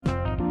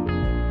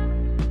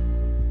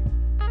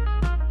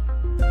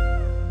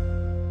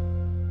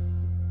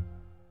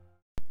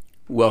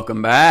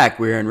Welcome back.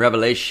 We're in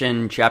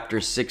Revelation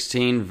chapter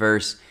 16,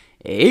 verse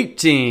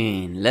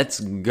 18. Let's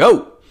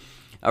go.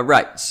 All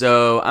right,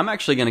 so I'm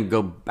actually going to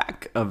go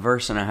back a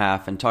verse and a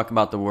half and talk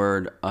about the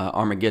word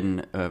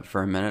Armageddon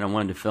for a minute. I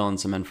wanted to fill in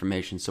some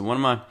information. So one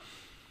of my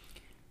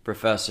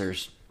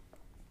professors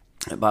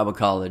at Bible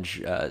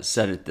College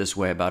said it this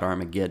way about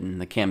Armageddon,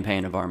 the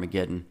campaign of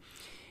Armageddon.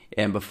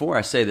 And before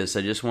I say this,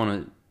 I just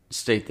want to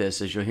state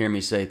this, as you'll hear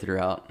me say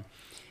throughout,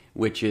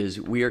 which is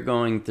we are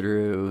going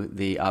through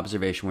the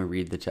observation. We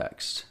read the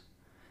text.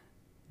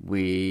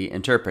 We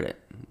interpret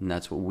it, and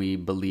that's what we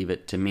believe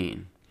it to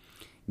mean,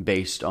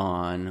 based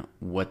on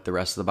what the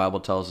rest of the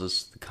Bible tells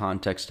us, the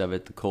context of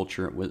it, the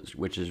culture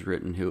which is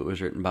written, who it was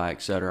written by,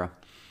 etc.,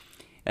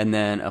 and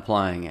then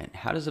applying it.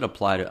 How does it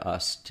apply to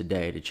us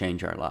today to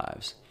change our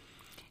lives?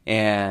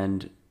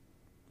 And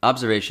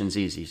observation's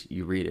easy.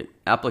 You read it.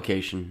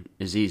 Application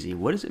is easy.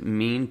 What does it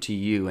mean to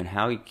you, and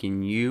how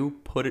can you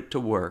put it to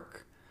work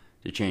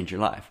to change your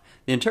life?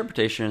 The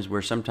interpretation is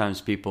where sometimes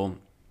people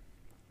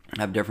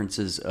have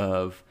differences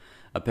of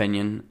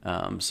opinion.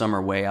 Some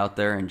are way out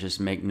there and just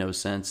make no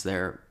sense.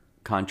 They're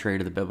contrary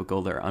to the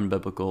biblical. They're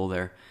unbiblical.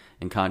 They're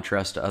in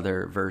contrast to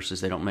other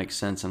verses. They don't make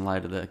sense in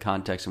light of the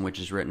context in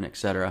which it's written,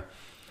 etc.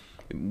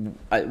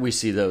 We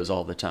see those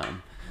all the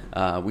time.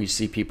 We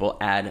see people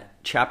add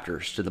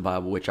chapters to the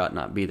Bible which ought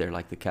not be there,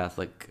 like the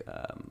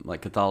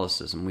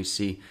Catholicism. We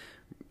see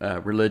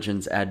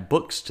religions add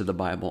books to the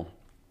Bible,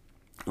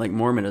 like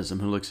Mormonism,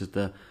 who looks at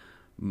the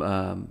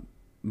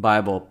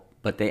Bible,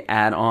 but they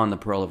add on the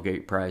Pearl of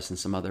Great Price and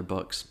some other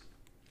books.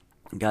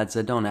 God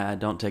said, don't add,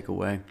 don't take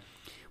away.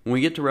 When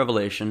we get to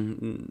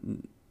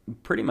Revelation,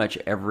 pretty much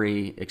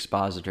every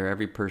expositor,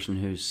 every person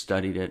who's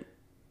studied it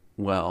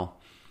well,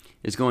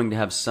 is going to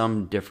have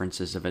some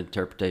differences of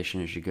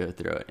interpretation as you go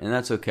through it, and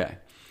that's okay.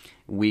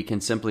 We can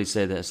simply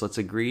say this: let's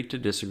agree to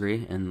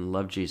disagree and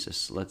love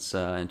Jesus. Let's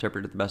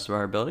interpret it the best of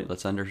our ability.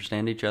 Let's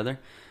understand each other,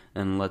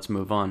 and let's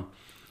move on.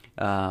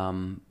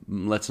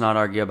 Let's not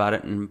argue about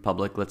it in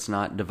public. Let's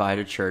not divide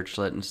a church.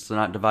 Let's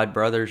not divide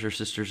brothers or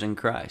sisters in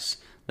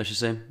Christ. Let's just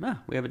say,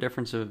 we have a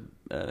difference of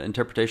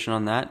interpretation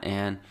on that,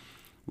 and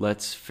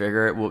let's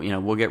figure it.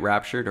 We'll get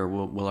raptured, or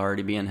we'll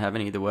already be in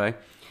heaven either way,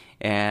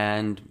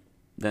 and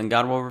then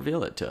God will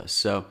reveal it to us.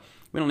 So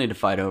we don't need to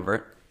fight over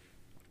it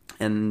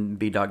and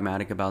be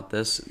dogmatic about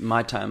this.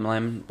 My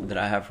timeline that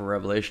I have for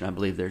Revelation, I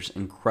believe there's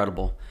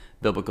incredible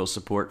biblical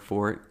support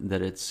for it,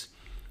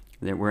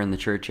 that we're in the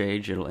church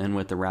age. It'll end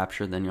with the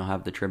rapture. Then you'll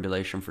have the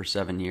tribulation for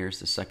 7 years.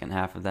 The second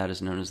half of that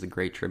is known as the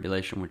Great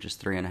Tribulation, which is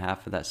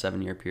 3.5 of that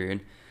 7-year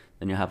period.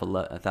 Then you'll have a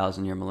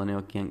 1,000-year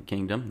millennial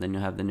kingdom. Then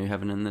you'll have the new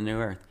heaven and the new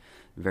earth.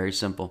 Very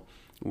simple.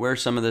 Where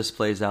some of this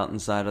plays out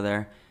inside of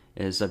there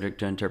is subject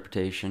to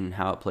interpretation.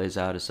 How it plays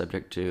out is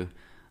subject to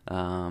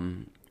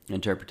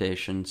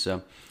interpretation.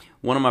 So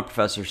one of my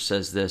professors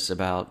says this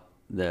about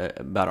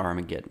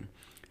Armageddon.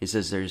 He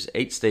says there's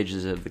 8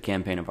 stages of the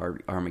campaign of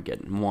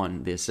Armageddon.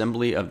 1, the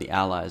assembly of the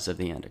allies of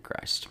the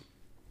Antichrist.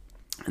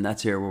 And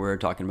that's here where we're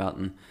talking about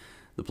in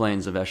the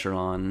plains of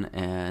Echelon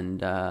and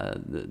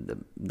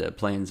the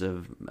plains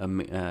of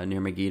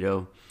near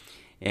Megiddo.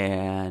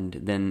 And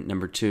then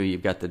number 2,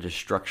 you've got the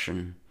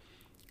destruction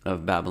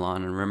of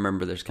Babylon. And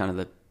remember, there's kind of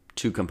the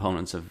 2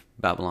 components of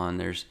Babylon.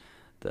 There's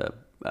the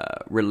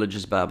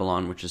religious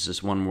Babylon, which is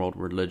this one world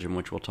religion,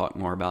 which we'll talk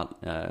more about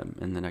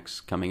in the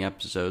next coming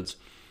episodes.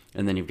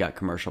 And then you've got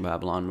commercial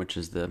Babylon, which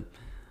is the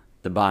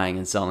buying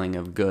and selling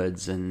of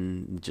goods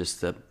and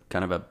just the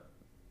kind of a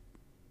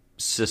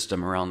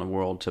system around the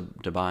world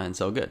to buy and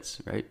sell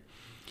goods, right?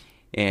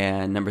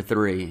 And number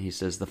 3, he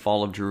says the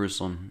fall of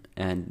Jerusalem,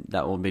 and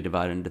that will be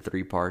divided into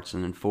 3 parts.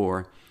 And then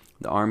 4,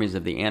 the armies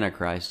of the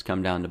Antichrist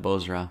come down to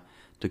Bozrah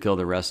to kill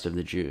the rest of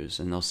the Jews,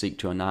 and they'll seek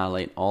to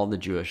annihilate all the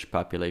Jewish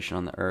population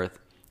on the earth,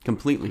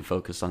 completely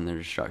focused on their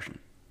destruction.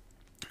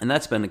 And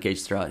that's been the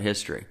case throughout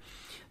history.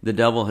 The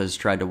devil has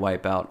tried to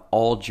wipe out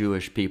all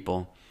Jewish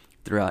people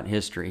throughout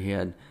history. He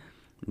had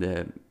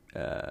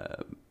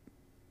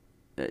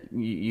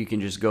you can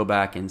just go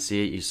back and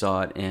see it. You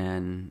saw it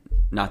in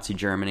Nazi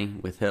Germany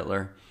with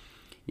Hitler.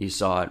 You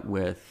saw it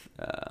with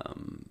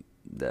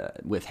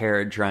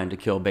Herod trying to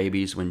kill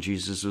babies when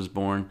Jesus was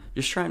born,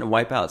 just trying to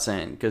wipe out,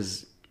 saying,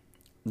 because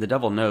the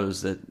devil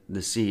knows that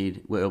the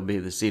seed will be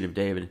the seed of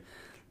David,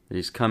 that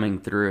he's coming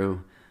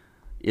through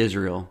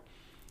Israel,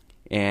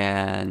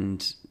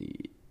 and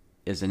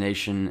as a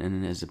nation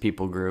and as a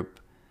people group,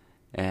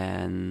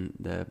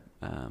 and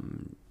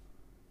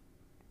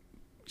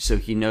so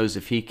he knows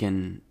if he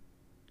can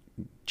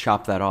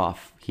chop that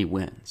off, he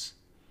wins.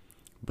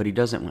 But he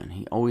doesn't win.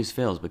 He always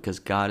fails because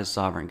God is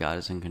sovereign. God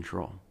is in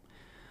control.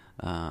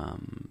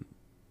 Then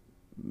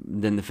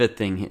the 5th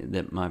thing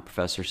that my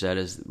professor said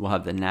is we'll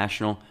have the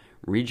national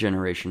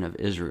regeneration of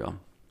Israel.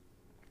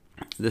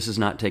 This has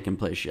not taken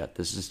place yet.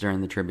 This is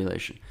during the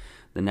tribulation.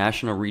 The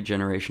national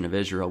regeneration of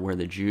Israel, where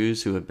the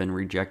Jews who have been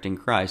rejecting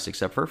Christ,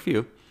 except for a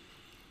few,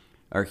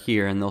 are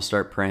here, and they'll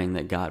start praying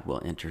that God will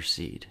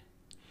intercede.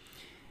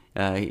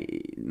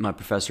 My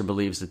professor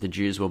believes that the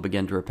Jews will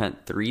begin to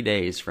repent 3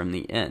 days from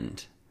the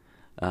end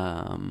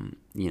from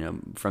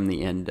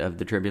the end of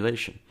the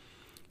tribulation.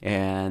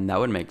 And that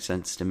would make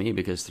sense to me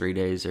because 3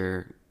 days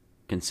are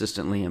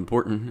consistently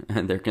important,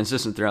 and they're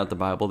consistent throughout the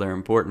Bible. They're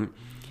important.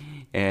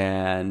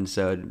 And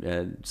so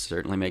it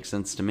certainly makes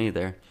sense to me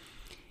there.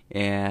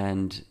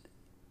 And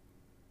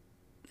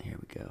here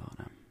we go. Hold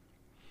on.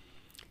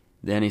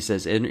 Then he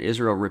says,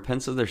 Israel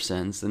repents of their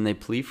sins, then they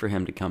plead for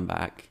him to come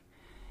back,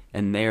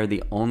 and they are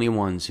the only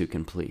ones who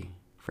can plead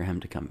for him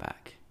to come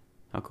back.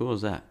 How cool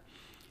is that?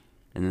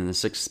 And then the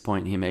sixth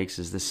point he makes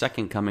is the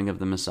second coming of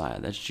the Messiah.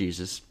 That's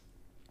Jesus.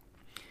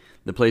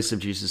 The place of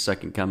Jesus'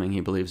 second coming,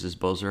 he believes, is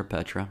Bozrah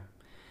Petra,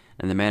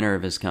 and the manner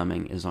of his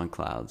coming is on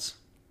clouds.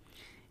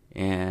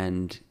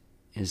 And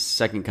his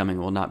second coming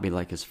will not be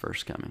like his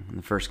first coming. In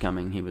the first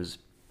coming, he was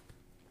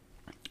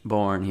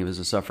born, he was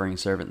a suffering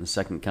servant. In the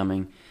second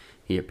coming,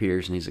 he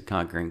appears and he's a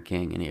conquering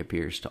king, and he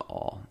appears to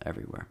all,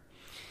 everywhere.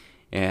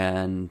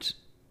 And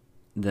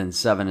then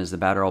 7 is the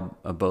Battle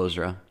of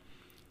Bozrah,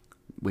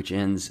 which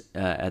ends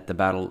at the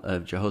Battle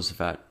of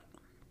Jehoshaphat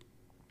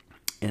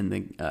in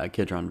the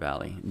Kidron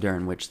Valley,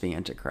 during which the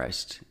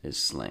Antichrist is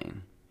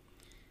slain.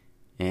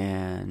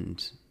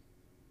 And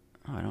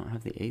I don't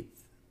have the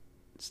 8th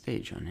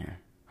stage on here.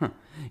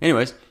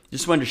 Anyways,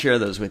 just wanted to share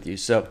those with you.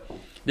 So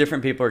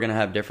different people are going to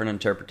have different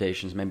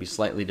interpretations, maybe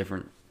slightly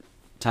different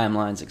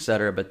timelines,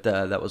 etc. But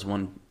that was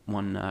one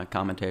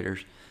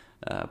commentator's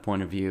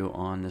point of view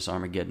on this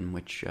Armageddon,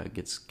 which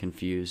gets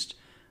confusing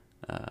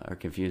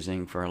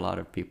for a lot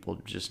of people.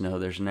 Just know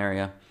there's an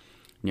area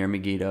near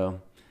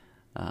Megiddo,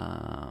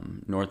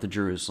 north of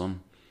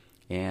Jerusalem,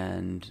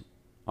 and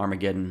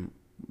Armageddon,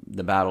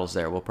 the battles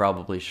there will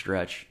probably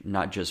stretch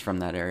not just from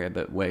that area,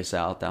 but way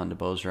south down to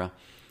Bozrah,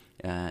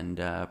 and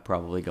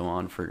probably go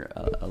on for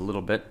a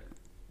little bit,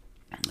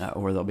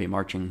 or they'll be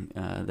marching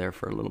there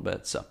for a little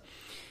bit. So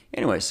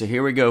anyway, so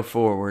here we go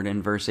forward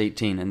in verse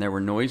 18. And there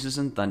were noises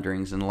and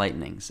thunderings and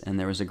lightnings, and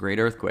there was a great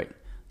earthquake,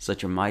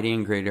 such a mighty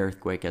and great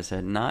earthquake as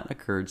had not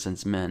occurred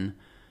since men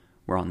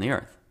were on the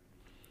earth.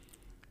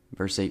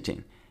 Verse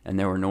 18. And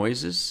there were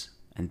noises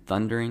and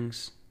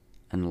thunderings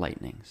and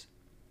lightnings.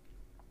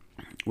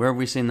 Where have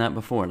we seen that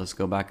before? Let's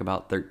go back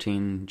about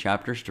 13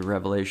 chapters to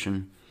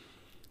Revelation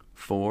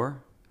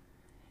 4.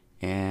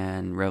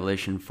 And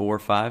Revelation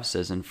 4:5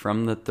 says, and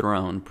from the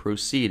throne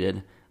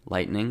proceeded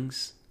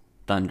lightnings,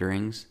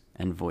 thunderings,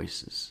 and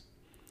voices.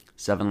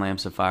 7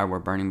 lamps of fire were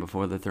burning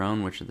before the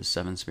throne, which are the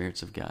 7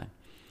 spirits of God.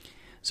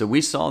 So we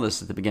saw this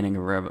at the beginning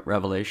of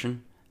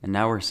Revelation, and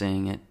now we're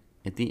seeing it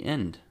at the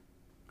end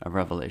of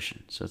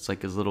Revelation. So it's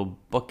like his little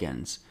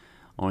bookends.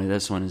 Only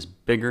this one is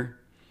bigger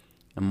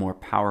and more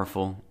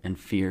powerful and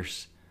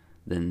fierce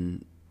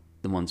than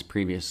the ones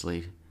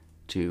previously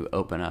to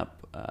open up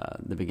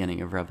the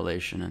beginning of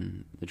Revelation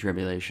and the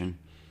tribulation,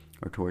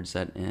 or towards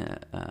that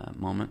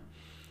moment.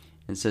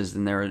 It says,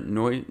 and there are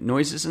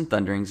noises and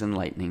thunderings and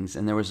lightnings,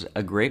 and there was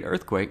a great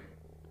earthquake,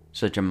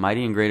 such a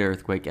mighty and great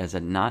earthquake as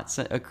had not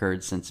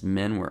occurred since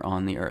men were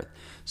on the earth.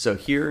 So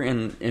here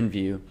in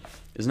view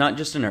is not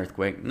just an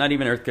earthquake, not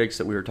even earthquakes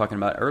that we were talking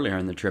about earlier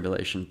in the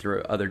tribulation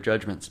through other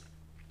judgments,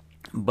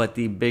 but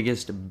the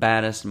biggest,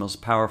 baddest,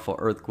 most powerful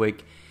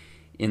earthquake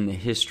in the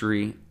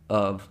history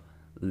of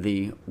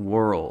the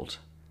world.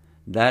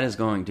 That is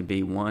going to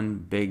be one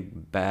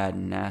big, bad,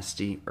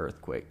 nasty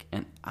earthquake.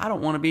 And I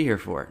don't want to be here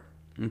for it.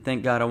 And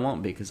thank God I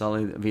won't be, because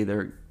I'll be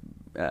either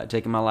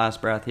taking my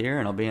last breath here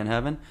and I'll be in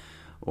heaven,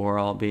 or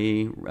I'll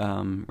be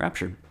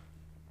raptured.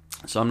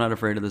 So I'm not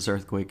afraid of this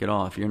earthquake at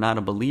all. If you're not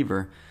a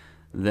believer,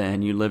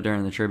 then you live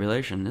during the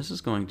tribulation. This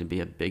is going to be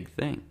a big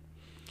thing.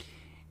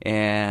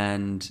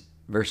 And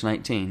verse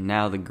 19,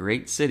 now the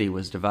great city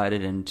was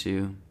divided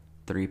into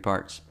 3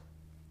 parts.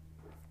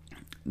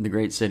 The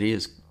great city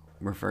is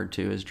referred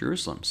to as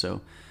Jerusalem.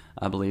 So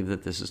I believe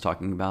that this is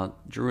talking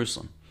about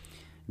Jerusalem.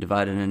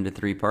 Divided into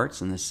 3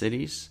 parts, and the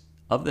cities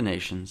of the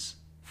nations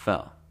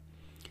fell.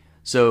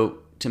 So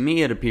to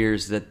me it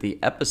appears that the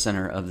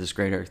epicenter of this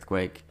great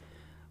earthquake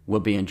will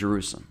be in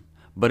Jerusalem.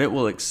 But it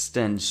will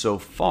extend so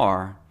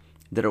far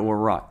that it will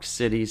rock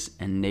cities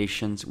and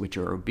nations which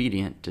are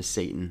obedient to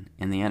Satan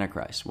and the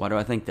Antichrist. Why do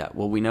I think that?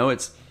 Well, we know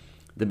it's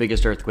the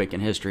biggest earthquake in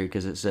history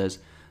because it says,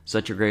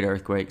 such a great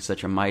earthquake,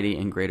 such a mighty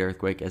and great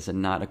earthquake as had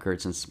not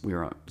occurred since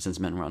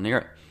men were on the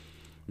earth.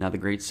 Now the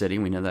great city,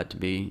 we know that to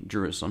be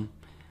Jerusalem.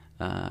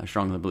 I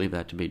strongly believe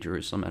that to be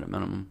Jerusalem at a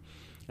minimum.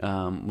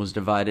 Was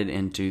divided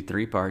into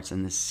 3 parts,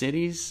 and the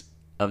cities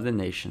of the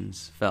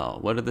nations fell.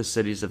 What are the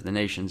cities of the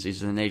nations?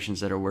 These are the nations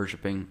that are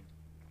worshiping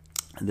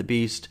the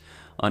beast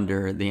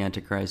under the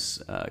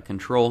Antichrist's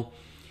control,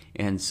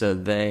 and so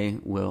they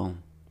will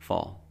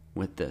fall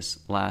with this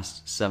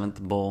last 7th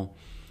bowl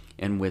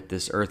and with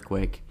this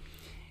earthquake.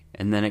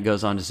 And then it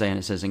goes on to say, and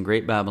it says, and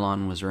great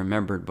Babylon was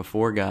remembered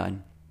before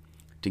God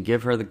to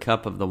give her the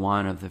cup of the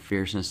wine of the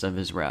fierceness of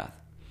his wrath.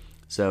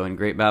 So in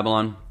great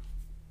Babylon,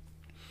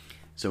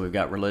 so we've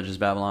got religious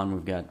Babylon,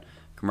 we've got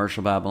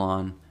commercial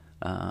Babylon,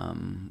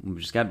 we've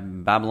just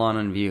got Babylon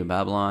in view.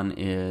 Babylon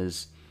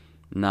is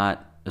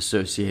not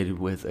associated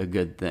with a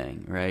good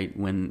thing, right?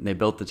 When they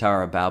built the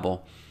Tower of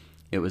Babel,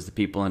 It was the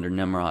people under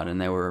Nimrod, and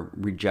they were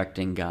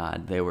rejecting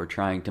God. They were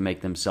trying to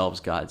make themselves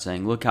God,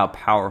 saying, look how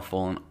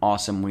powerful and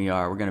awesome we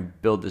are. We're going to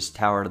build this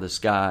tower to the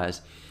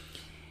skies.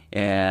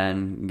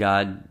 And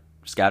God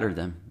scattered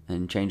them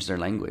and changed their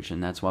language.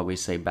 And that's why we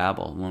say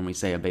babble. When we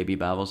say a baby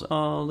babbles,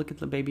 oh, look at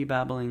the baby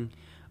babbling.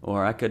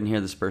 Or I couldn't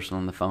hear this person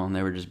on the phone.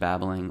 They were just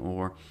babbling.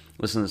 Or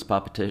listen to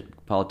this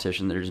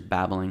politician. They're just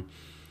babbling.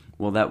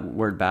 Well, that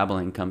word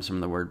babbling comes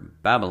from the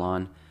word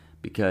Babylon,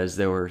 because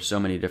there were so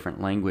many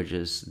different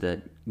languages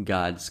that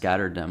God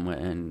scattered them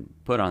and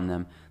put on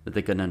them that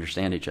they couldn't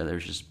understand each other. It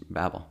was just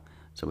babble.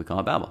 So we call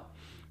it Babel.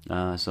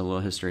 So a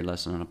little history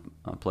lesson,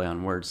 a play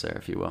on words there,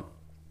 if you will.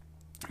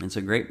 And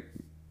so great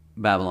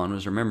Babylon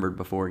was remembered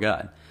before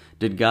God.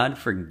 Did God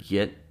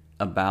forget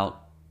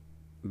about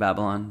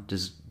Babylon?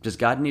 Does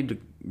God need to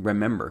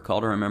remember,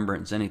 call to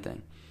remembrance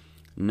anything?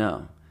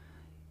 No.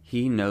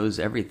 He knows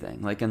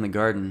everything. Like in the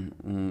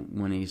garden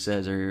when he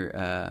says,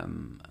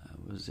 I'm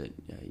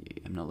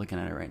not looking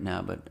at it right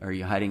now, but are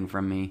you hiding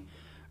from me?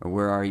 Or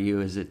where are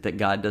you? Is it that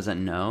God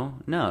doesn't know?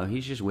 No,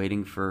 he's just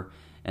waiting for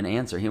an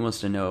answer. He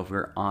wants to know if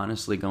we're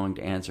honestly going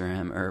to answer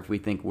him, or if we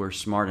think we're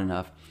smart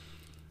enough,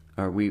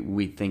 or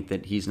we think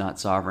that he's not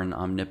sovereign,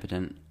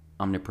 omnipotent,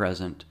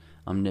 omnipresent,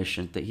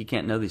 omniscient, that he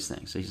can't know these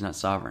things. So he's not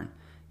sovereign.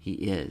 He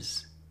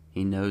is.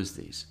 He knows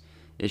these.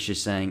 It's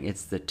just saying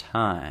it's the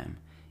time.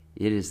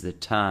 It is the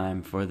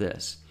time for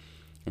this.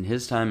 And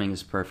his timing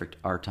is perfect.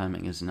 Our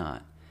timing is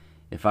not.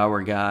 If I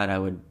were God, I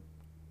would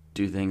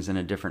do things in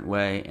a different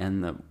way,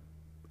 and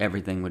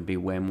everything would be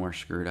way more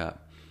screwed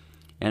up.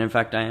 And in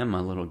fact, I am my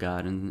little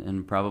God,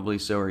 and probably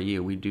so are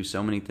you. We do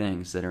so many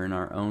things that are in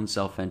our own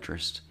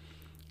self-interest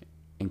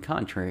and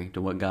contrary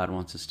to what God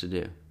wants us to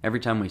do. Every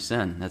time we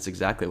sin, that's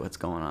exactly what's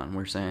going on.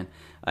 We're saying,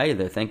 I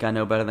either think I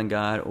know better than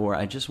God, or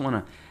I just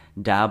want to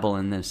dabble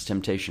in this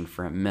temptation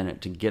for a minute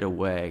to get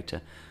away,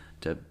 to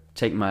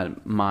take my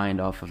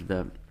mind off of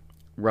the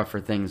rougher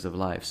things of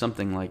life,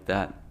 something like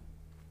that.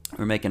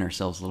 We're making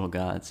ourselves little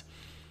gods.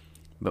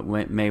 But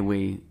may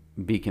we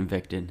be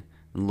convicted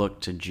and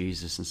look to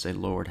Jesus and say,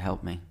 Lord,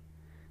 help me.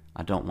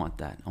 I don't want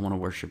that. I want to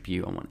worship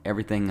you. I want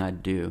everything I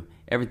do,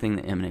 everything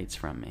that emanates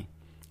from me,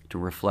 to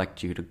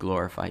reflect you, to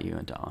glorify you,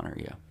 and to honor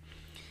you.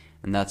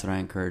 And that's what I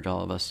encourage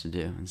all of us to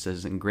do. It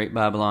says, and great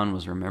Babylon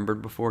was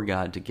remembered before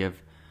God to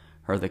give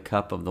her the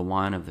cup of the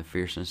wine of the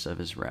fierceness of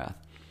his wrath.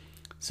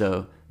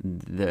 So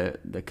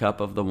the cup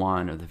of the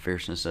wine of the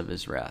fierceness of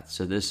his wrath.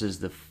 So this is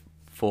the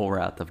full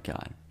wrath of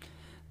God.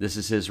 This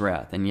is his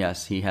wrath. And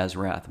yes, he has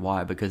wrath.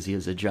 Why? Because he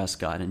is a just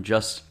God. And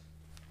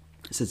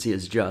since he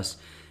is just,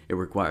 it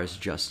requires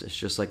justice.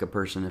 Just like a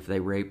person, if they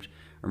raped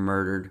or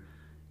murdered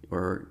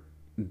or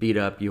beat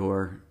up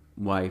your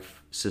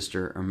wife,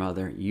 sister, or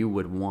mother, you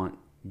would want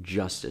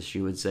justice.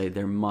 You would say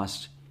there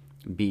must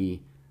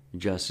be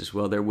justice.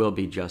 Well, there will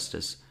be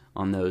justice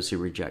on those who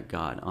reject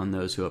God, on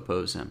those who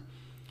oppose him.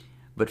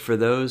 But for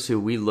those who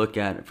we look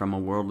at from a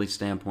worldly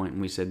standpoint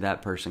and we say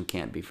that person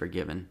can't be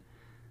forgiven,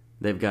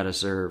 they've got to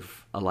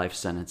serve a life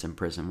sentence in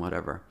prison,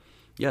 whatever.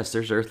 Yes,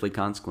 there's earthly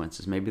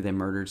consequences. Maybe they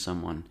murdered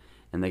someone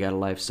and they got a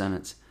life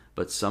sentence.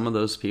 But some of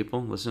those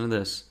people, listen to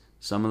this,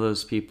 some of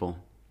those people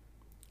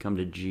come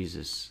to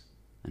Jesus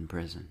in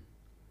prison.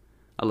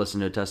 I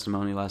listened to a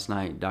testimony last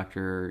night.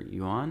 Dr.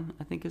 Yuan,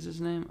 I think is his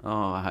name.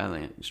 Oh,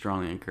 I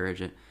strongly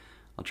encourage it.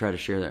 I'll try to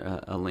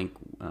share a link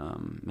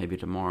maybe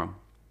tomorrow.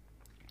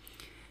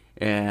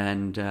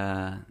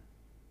 And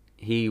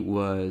he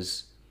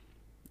was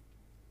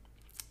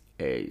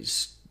a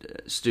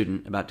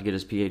student about to get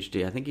his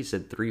PhD. I think he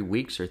said 3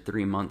 weeks or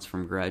 3 months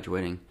from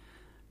graduating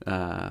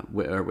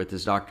with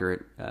his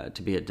doctorate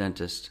to be a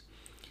dentist.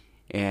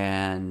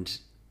 And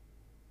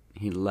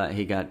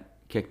he got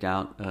kicked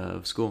out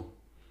of school.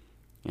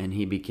 And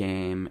he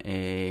became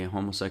a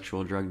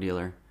homosexual drug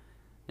dealer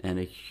and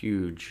a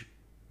huge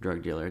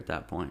drug dealer at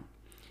that point.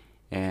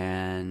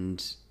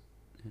 And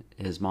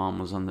his mom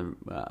was on the...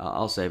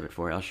 I'll save it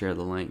for you. I'll share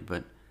the link.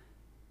 But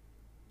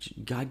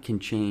God can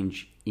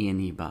change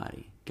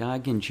anybody.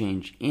 God can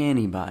change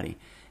anybody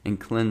and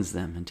cleanse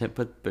them and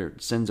put their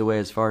sins away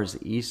as far as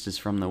the east is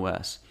from the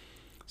west.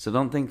 So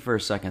don't think for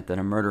a second that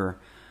a murderer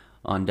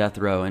on death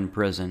row in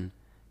prison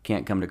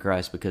can't come to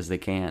Christ, because they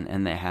can,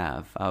 and they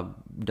have. I've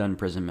done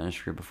prison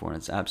ministry before, and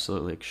it's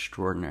absolutely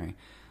extraordinary,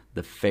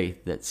 the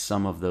faith that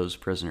some of those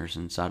prisoners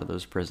inside of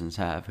those prisons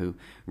have, who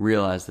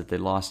realize that they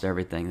lost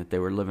everything, that they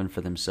were living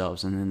for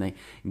themselves, and then they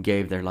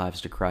gave their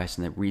lives to Christ,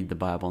 and they read the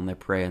Bible, and they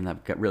pray, and they've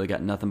really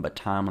got nothing but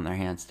time on their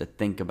hands to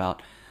think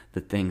about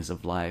the things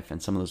of life. And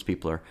some of those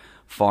people are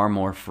far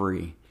more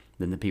free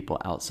than the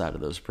people outside of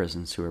those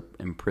prisons who are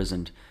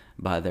imprisoned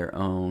by their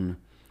own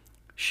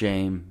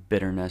shame,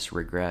 bitterness,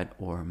 regret,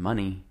 or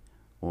money,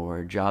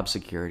 or job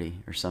security,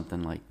 or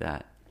something like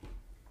that.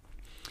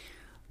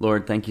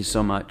 Lord, thank you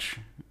so much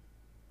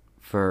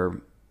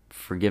for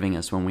forgiving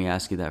us when we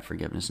ask you that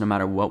forgiveness. No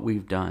matter what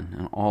we've done,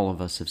 and all of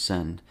us have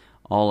sinned,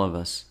 all of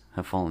us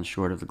have fallen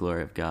short of the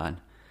glory of God.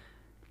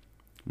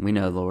 We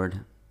know,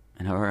 Lord,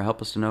 and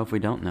help us to know if we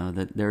don't know,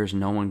 that there is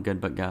no one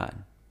good but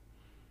God.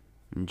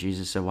 And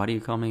Jesus said, why do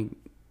you call me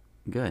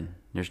good?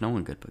 There's no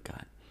one good but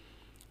God.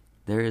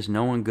 There is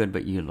no one good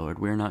but you, Lord.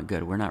 We're not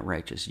good. We're not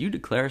righteous. You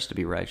declare us to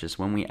be righteous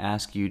when we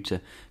ask you to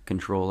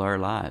control our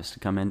lives, to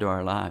come into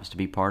our lives, to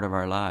be part of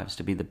our lives,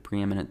 to be the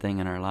preeminent thing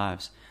in our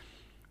lives.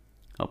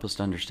 Help us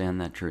to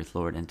understand that truth,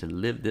 Lord, and to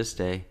live this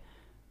day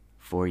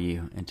for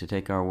you, and to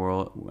take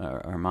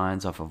our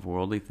minds off of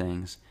worldly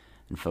things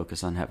and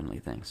focus on heavenly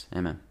things.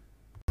 Amen.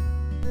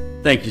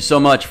 Thank you so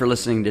much for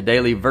listening to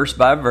Daily Verse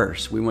by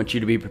Verse. We want you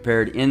to be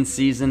prepared in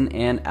season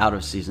and out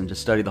of season to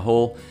study the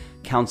whole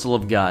counsel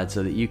of God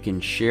so that you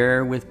can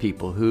share with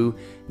people who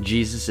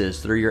Jesus is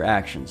through your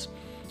actions,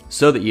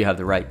 so that you have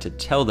the right to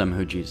tell them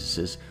who Jesus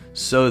is,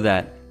 so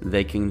that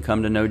they can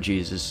come to know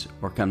Jesus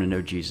or come to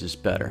know Jesus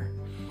better.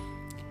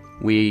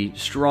 We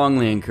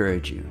strongly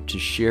encourage you to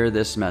share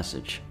this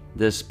message,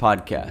 this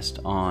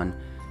podcast, on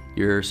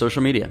your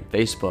social media,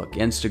 Facebook,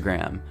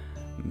 Instagram,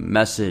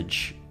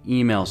 message,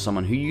 email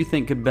someone who you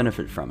think could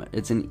benefit from it.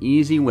 It's an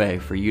easy way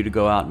for you to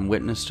go out and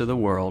witness to the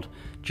world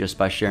just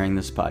by sharing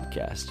this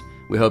podcast.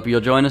 We hope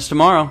you'll join us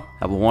tomorrow.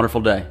 Have a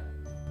wonderful day.